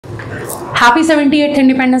Happy 78th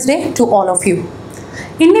Independence Day to all of you.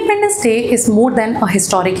 Independence Day is more than a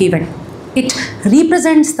historic event. It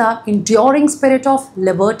represents the enduring spirit of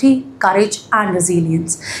liberty, courage and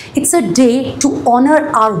resilience. It's a day to honor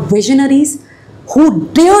our visionaries who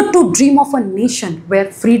dared to dream of a nation where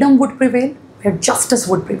freedom would prevail, where justice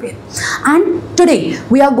would prevail. And today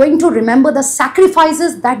we are going to remember the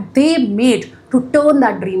sacrifices that they made to turn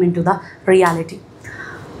that dream into the reality.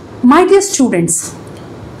 My dear students,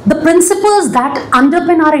 the principles that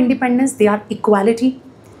underpin our independence, they are equality,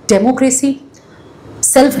 democracy,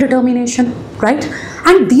 self-determination, right?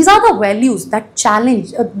 And these are the values that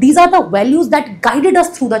these are the values that guided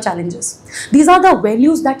us through the challenges. These are the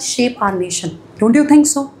values that shape our nation. Don't you think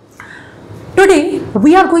so? Today,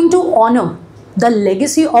 we are going to honor the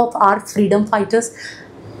legacy of our freedom fighters,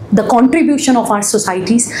 the contribution of our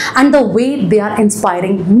societies, and the way they are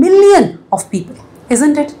inspiring millions of people,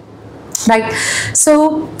 isn't it? Right?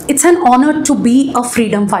 So it's an honor to be a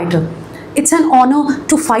freedom fighter. It's an honor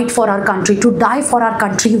to fight for our country, to die for our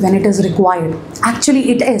country when it is required.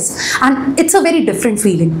 Actually, it is. And it's a very different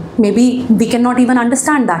feeling. Maybe we cannot even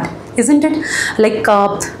understand that, isn't it? Like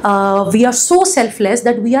we are so selfless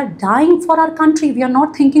that we are dying for our country. We are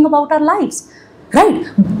not thinking about our lives. Right?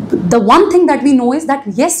 The one thing that we know is that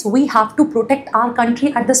yes, we have to protect our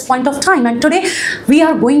country at this point of time, and today we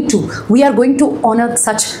are going to honor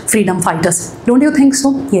such freedom fighters. Don't you think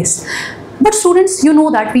so? Yes. But students, you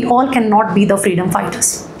know that we all cannot be the freedom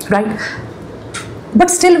fighters, right? But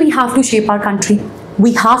still we have to shape our country.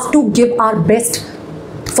 We have to give our best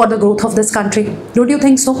for the growth of this country. Don't you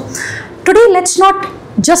think so? Today, let's not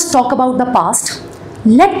just talk about the past.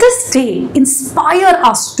 Let this day inspire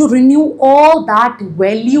us to renew all that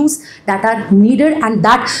values that are needed, and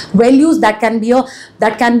that values that can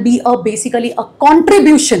be basically a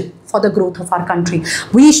contribution for the growth of our country.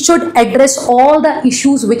 We should address all the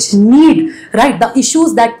issues which need, right, the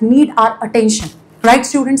issues that need our attention, right,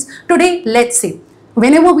 students? Today, let's say,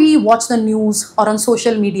 whenever we watch the news or on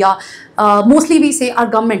social media, mostly we say our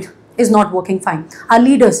government is not working fine. Our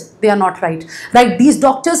leaders, they are not right. Right? These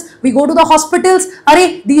doctors, we go to the hospitals,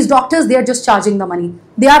 these doctors, they are just charging the money.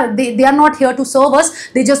 They are not here to serve us.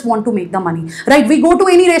 They just want to make the money. Right? We go to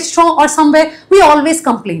any restaurant or somewhere, we always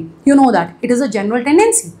complain. You know that. It is a general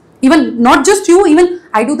tendency. Even not just you, even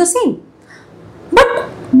I do the same. But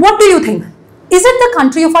what do you think? Is it the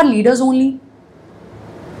country of our leaders only?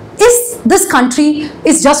 Is this country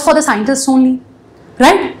is just for the scientists only?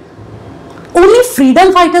 Right? Only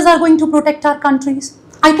freedom fighters are going to protect our countries?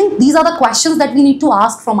 I think these are the questions that we need to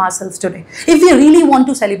ask from ourselves today. If we really want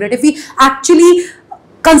to celebrate, if we actually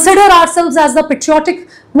consider ourselves as the patriotic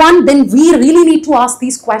one, then we really need to ask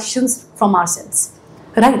these questions from ourselves.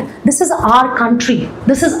 Right? This is our country.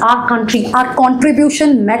 This is our country. Our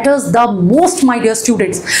contribution matters the most, my dear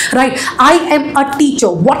students. Right? I am a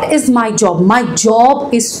teacher. What is my job? My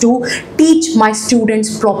job is to teach my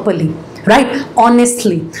students properly. Right?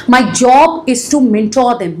 Honestly. My job is to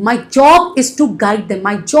mentor them. My job is to guide them.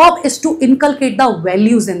 My job is to inculcate the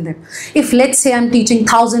values in them. If let's say I'm teaching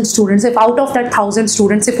 1,000 students, if out of that 1,000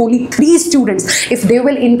 students, if only 3 students, if they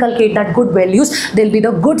will inculcate that good values, they'll be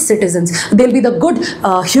the good citizens. They'll be the good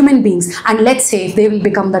human beings. And let's say if they will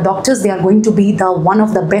become the doctors, they are going to be the one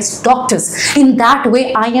of the best doctors. In that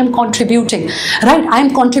way, I am contributing. Right? I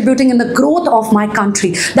am contributing in the growth of my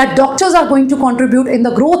country. That doctors are going to contribute in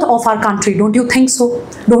the growth of our country. Don't you think so?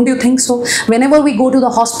 Don't you think so? Whenever we go to the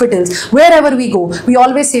hospitals, wherever we go, we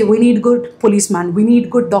always say we need good policemen, we need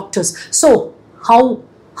good doctors. So how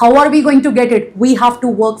are we going to get it? We have to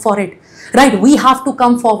work for it. Right? We have to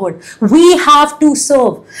come forward. We have to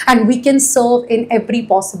serve, and we can serve in every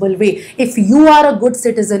possible way. If you are a good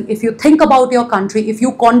citizen, if you think about your country, if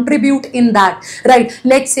you contribute in that, right?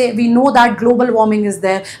 Let's say we know that global warming is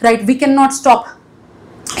there, right? We cannot stop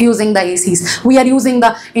using the ACs. We are using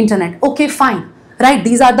the internet. Okay, fine. Right?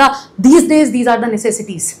 These days, these are the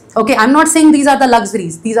necessities. Okay, I'm not saying these are the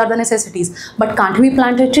luxuries. These are the necessities. But can't we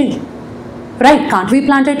plant a tree? Right? Can't we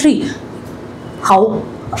plant a tree? How?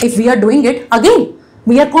 If we are doing it, again,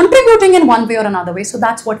 we are contributing in one way or another way. So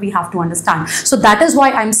that's what we have to understand. So that is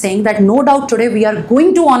why I'm saying that no doubt today we are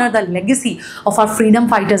going to honor the legacy of our freedom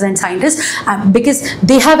fighters and scientists because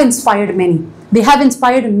they have inspired many. They have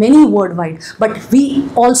inspired many worldwide. But we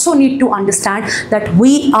also need to understand that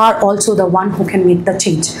we are also the one who can make the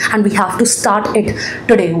change. And we have to start it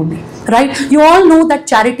today only. Right? You all know that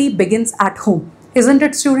charity begins at home. Isn't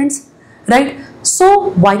it, students? Right? So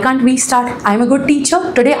why can't we start? I'm a good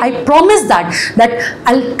teacher. Today I promise that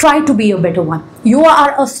I'll try to be a better one. You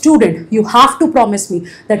are a student. You have to promise me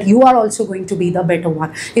that you are also going to be the better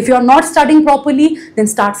one. If you're not studying properly, then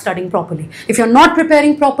start studying properly. If you're not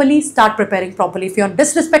preparing properly, start preparing properly. If you're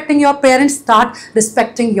disrespecting your parents, start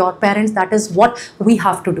respecting your parents. That is what we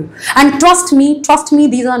have to do. And trust me,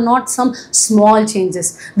 these are not some small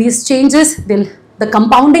changes. These changes, the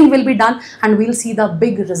compounding will be done and we'll see the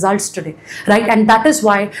big results today, right? And that is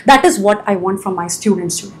what I want from my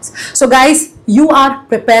students. So guys, you are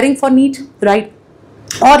preparing for NEET, right?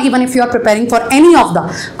 Or even if you are preparing for any of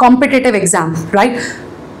the competitive exams, right?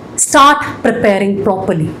 Start preparing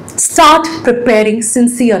properly. Start preparing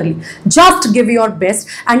sincerely. Just give your best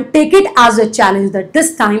and take it as a challenge that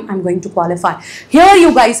this time I'm going to qualify. Here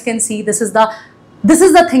you guys can see this is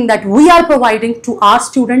the thing that we are providing to our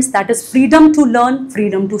students, that is freedom to learn,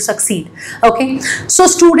 freedom to succeed. Okay, so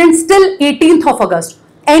students, till 18th of August,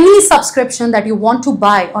 any subscription that you want to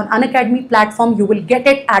buy on Unacademy platform, you will get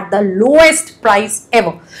it at the lowest price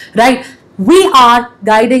ever, right? We are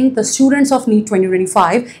guiding the students of NEET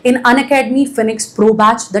 2025 in Unacademy Phoenix Pro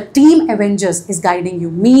Batch. The Team Avengers is guiding you.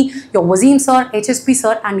 Me, your Wazeem sir, HSP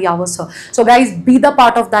sir and Yawar sir. So guys, be the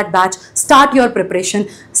part of that batch. Start your preparation.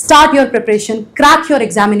 Crack your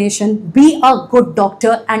examination. Be a good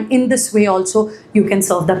doctor, and in this way also you can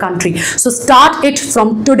serve the country. So start it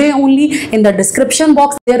from today only. In the description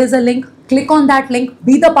box there is a link. Click on that link,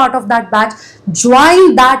 be the part of that batch,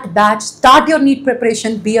 join that batch, start your NEET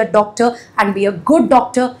preparation, be a doctor and be a good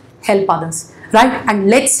doctor, help others, right? And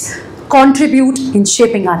let's contribute in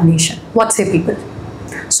shaping our nation. What say people?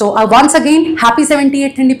 So once again, happy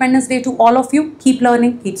 78th Independence Day to all of you. Keep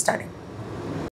learning, keep studying.